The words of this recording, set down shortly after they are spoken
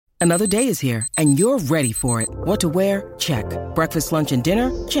Another day is here, and you're ready for it. What to wear? Check. Breakfast, lunch, and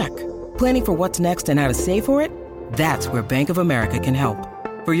dinner? Check. Planning for what's next and how to save for it? That's where Bank of America can help.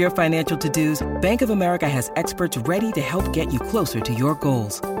 For your financial to-dos, Bank of America has experts ready to help get you closer to your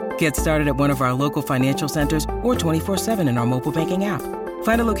goals. Get started at one of our local financial centers or 24/7 in our mobile banking app.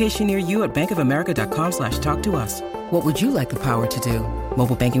 Find a location near you at bankofamerica.com/talktous. What would you like the power to do?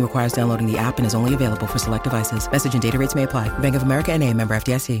 Mobile banking requires downloading the app and is only available for select devices. Message and data rates may apply. Bank of America N.A., member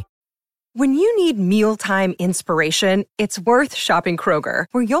FDIC. When you need mealtime inspiration, it's worth shopping Kroger,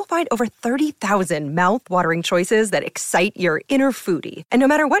 where you'll find over 30,000 mouth-watering choices that excite your inner foodie. And no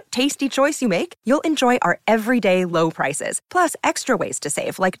matter what tasty choice you make, you'll enjoy our everyday low prices, plus extra ways to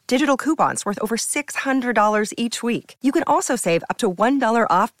save, like digital coupons worth over $600 each week. You can also save up to $1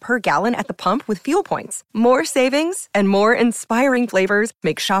 off per gallon at the pump with fuel points. More savings and more inspiring flavors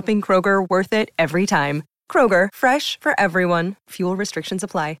make shopping Kroger worth it every time. Kroger, fresh for everyone. Fuel restrictions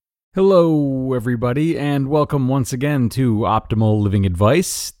apply. Hello, everybody, and welcome once again to Optimal Living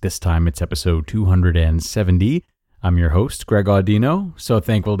Advice. This time it's episode 270. I'm your host, Greg Audino. So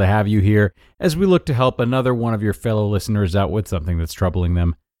thankful to have you here as we look to help another one of your fellow listeners out with something that's troubling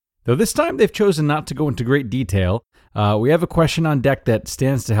them. Though this time they've chosen not to go into great detail, we have a question on deck that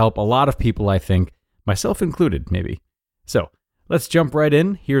stands to help a lot of people, I think, myself included, maybe. So let's jump right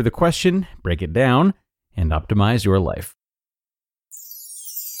in, hear the question, break it down, and optimize your life.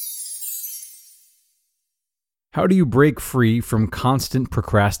 How do you break free from constant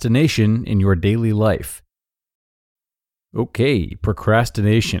procrastination in your daily life? Okay,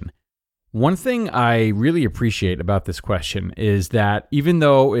 procrastination. One thing I really appreciate about this question is that even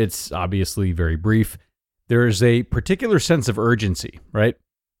though it's obviously very brief, there's a particular sense of urgency, right?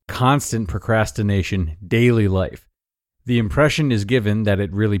 Constant procrastination, daily life. The impression is given that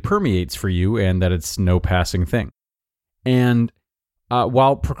it really permeates for you and that it's no passing thing. And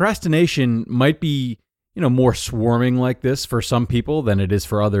while procrastination might be more swarming like this for some people than it is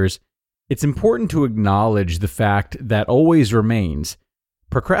for others, it's important to acknowledge the fact that always remains.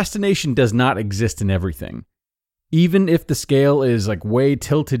 Procrastination does not exist in everything. Even if the scale is way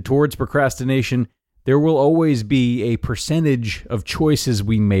tilted towards procrastination, there will always be a percentage of choices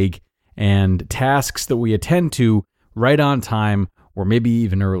we make and tasks that we attend to right on time or maybe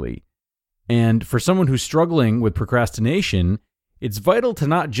even early. And for someone who's struggling with procrastination, it's vital to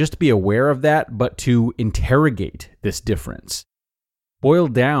not just be aware of that, but to interrogate this difference.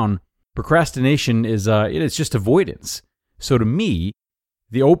 Boiled down, procrastination is it's just avoidance. So to me,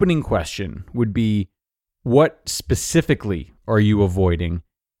 the opening question would be, what specifically are you avoiding?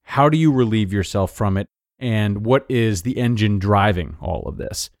 How do you relieve yourself from it? And what is the engine driving all of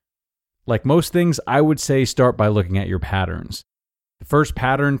this? Like most things, I would say start by looking at your patterns. The first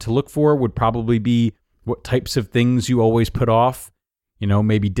pattern to look for would probably be what types of things you always put off.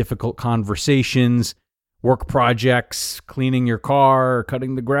 Maybe difficult conversations, work projects, cleaning your car,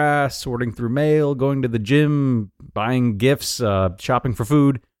 cutting the grass, sorting through mail, going to the gym, buying gifts, shopping for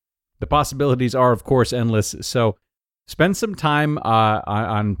food. The possibilities are, of course, endless. So spend some time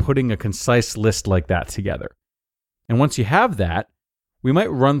on putting a concise list like that together. And once you have that, we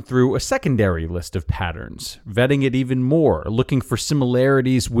might run through a secondary list of patterns, vetting it even more, looking for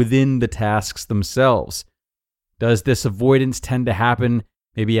similarities within the tasks themselves. Does this avoidance tend to happen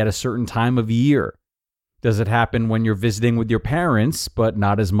maybe at a certain time of year? Does it happen when you're visiting with your parents, but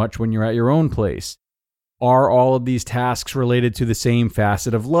not as much when you're at your own place? Are all of these tasks related to the same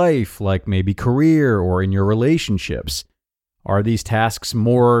facet of life, like maybe career or in your relationships? Are these tasks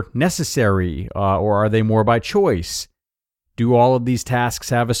more necessary, or are they more by choice? Do all of these tasks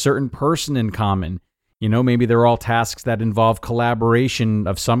have a certain person in common? Maybe they're all tasks that involve collaboration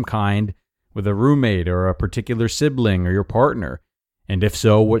of some kind with a roommate or a particular sibling or your partner. And if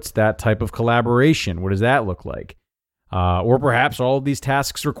so, what's that type of collaboration? What does that look like? Or perhaps all of these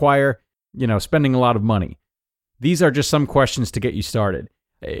tasks require, spending a lot of money. These are just some questions to get you started.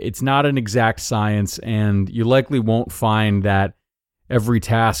 It's not an exact science, and you likely won't find that every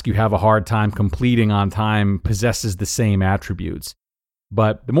task you have a hard time completing on time possesses the same attributes.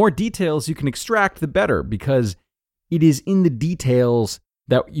 But the more details you can extract, the better, because it is in the details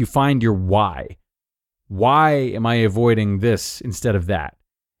that you find your why. Why am I avoiding this instead of that?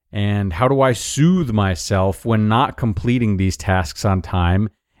 And how do I soothe myself when not completing these tasks on time?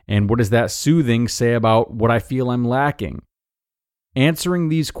 And what does that soothing say about what I feel I'm lacking? Answering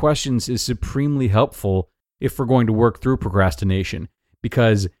these questions is supremely helpful if we're going to work through procrastination,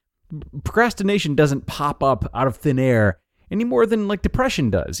 because procrastination doesn't pop up out of thin air any more than depression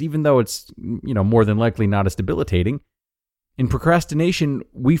does, even though it's, more than likely not as debilitating. In procrastination,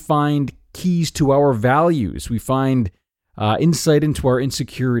 we find keys to our values. We find insight into our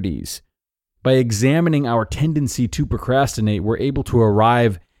insecurities. By examining our tendency to procrastinate, we're able to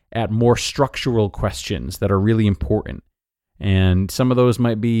arrive at more structural questions that are really important. And some of those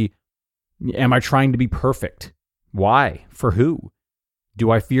might be, am I trying to be perfect? Why? For who? Do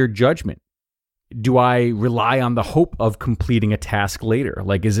I fear judgment? Do I rely on the hope of completing a task later?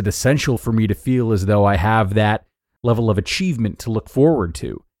 Like, is it essential for me to feel as though I have that level of achievement to look forward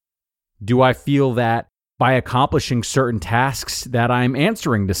to? Do I feel that by accomplishing certain tasks that I'm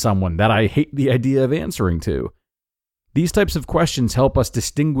answering to someone that I hate the idea of answering to? These types of questions help us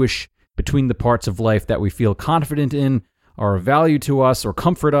distinguish between the parts of life that we feel confident in, are of value to us, or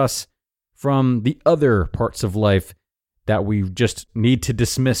comfort us, from the other parts of life that we just need to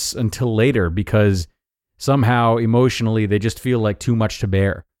dismiss until later because somehow emotionally they just feel like too much to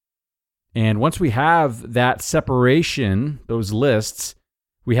bear. And once we have that separation, those lists,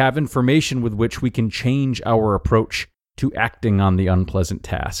 we have information with which we can change our approach to acting on the unpleasant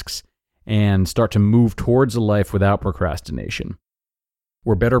tasks and start to move towards a life without procrastination.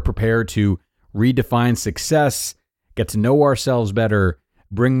 We're better prepared to redefine success, get to know ourselves better,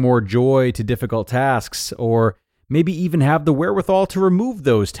 bring more joy to difficult tasks, or maybe even have the wherewithal to remove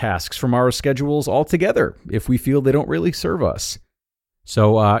those tasks from our schedules altogether if we feel they don't really serve us.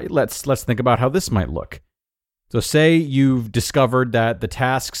 So let's think about how this might look. So say you've discovered that the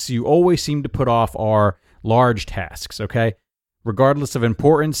tasks you always seem to put off are large tasks, okay? Regardless of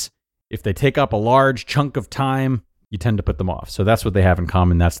importance, if they take up a large chunk of time, you tend to put them off. So that's what they have in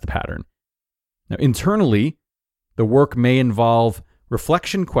common. That's the pattern. Now, internally, the work may involve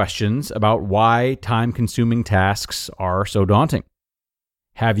reflection questions about why time-consuming tasks are so daunting.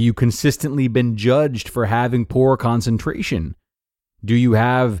 Have you consistently been judged for having poor concentration? Do you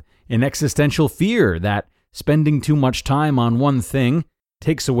have an existential fear that spending too much time on one thing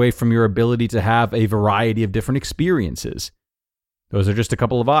takes away from your ability to have a variety of different experiences? Those are just a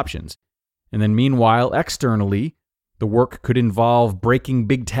couple of options. And then meanwhile, externally, the work could involve breaking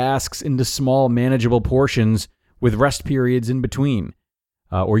big tasks into small, manageable portions with rest periods in between.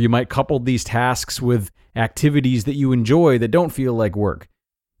 Or you might couple these tasks with activities that you enjoy that don't feel like work.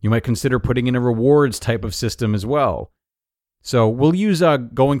 You might consider putting in a rewards type of system as well. So we'll use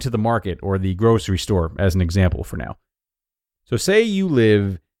going to the market or the grocery store as an example for now. So say you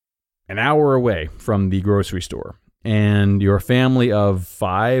live an hour away from the grocery store and your family of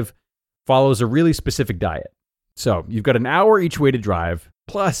 5 follows a really specific diet. So you've got an hour each way to drive,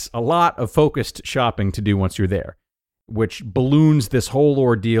 plus a lot of focused shopping to do once you're there, which balloons this whole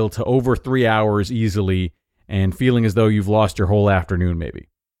ordeal to over 3 hours easily and feeling as though you've lost your whole afternoon maybe.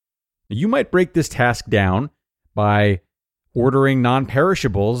 You might break this task down by ordering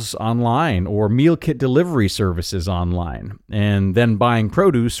non-perishables online or meal kit delivery services online, and then buying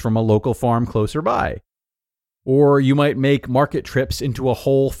produce from a local farm closer by. Or you might make market trips into a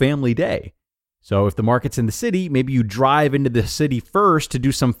whole family day. So if the market's in the city, maybe you drive into the city first to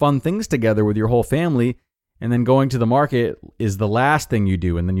do some fun things together with your whole family, and then going to the market is the last thing you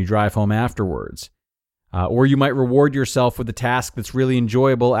do, and then you drive home afterwards. Or you might reward yourself with a task that's really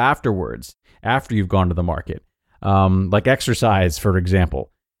enjoyable afterwards, after you've gone to the market. Like exercise, for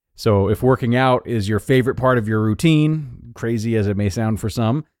example. So if working out is your favorite part of your routine, crazy as it may sound for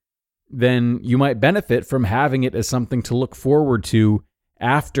some, then you might benefit from having it as something to look forward to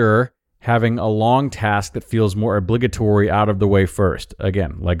after having a long task that feels more obligatory out of the way first.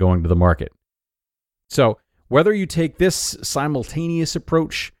 Again, like going to the market. So whether you take this simultaneous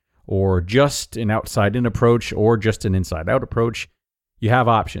approach or just an outside-in approach or just an inside-out approach, you have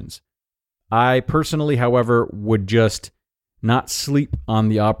options. I personally, however, would just not sleep on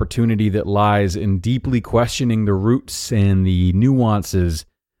the opportunity that lies in deeply questioning the roots and the nuances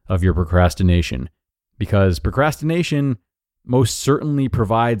of your procrastination, because procrastination most certainly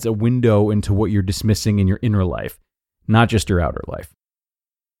provides a window into what you're dismissing in your inner life, not just your outer life.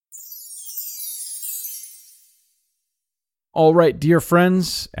 All right, dear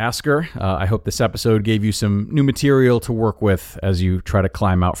friends, Asker, I hope this episode gave you some new material to work with as you try to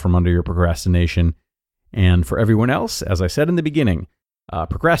climb out from under your procrastination. And for everyone else, as I said in the beginning,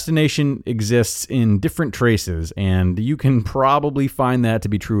 procrastination exists in different traces, and you can probably find that to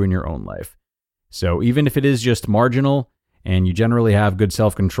be true in your own life. So even if it is just marginal and you generally have good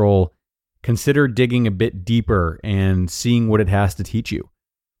self-control, consider digging a bit deeper and seeing what it has to teach you.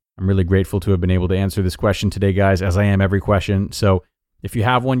 I'm really grateful to have been able to answer this question today, guys, as I am every question. So if you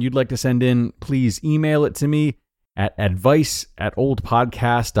have one you'd like to send in, please email it to me at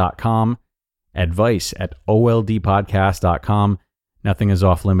advice@oldpodcast.com, advice@oldpodcast.com. Nothing is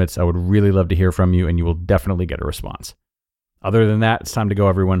off limits. I would really love to hear from you, and you will definitely get a response. Other than that, it's time to go,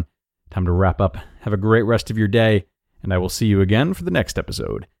 everyone. Time to wrap up. Have a great rest of your day, and I will see you again for the next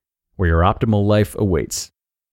episode, where your optimal life awaits.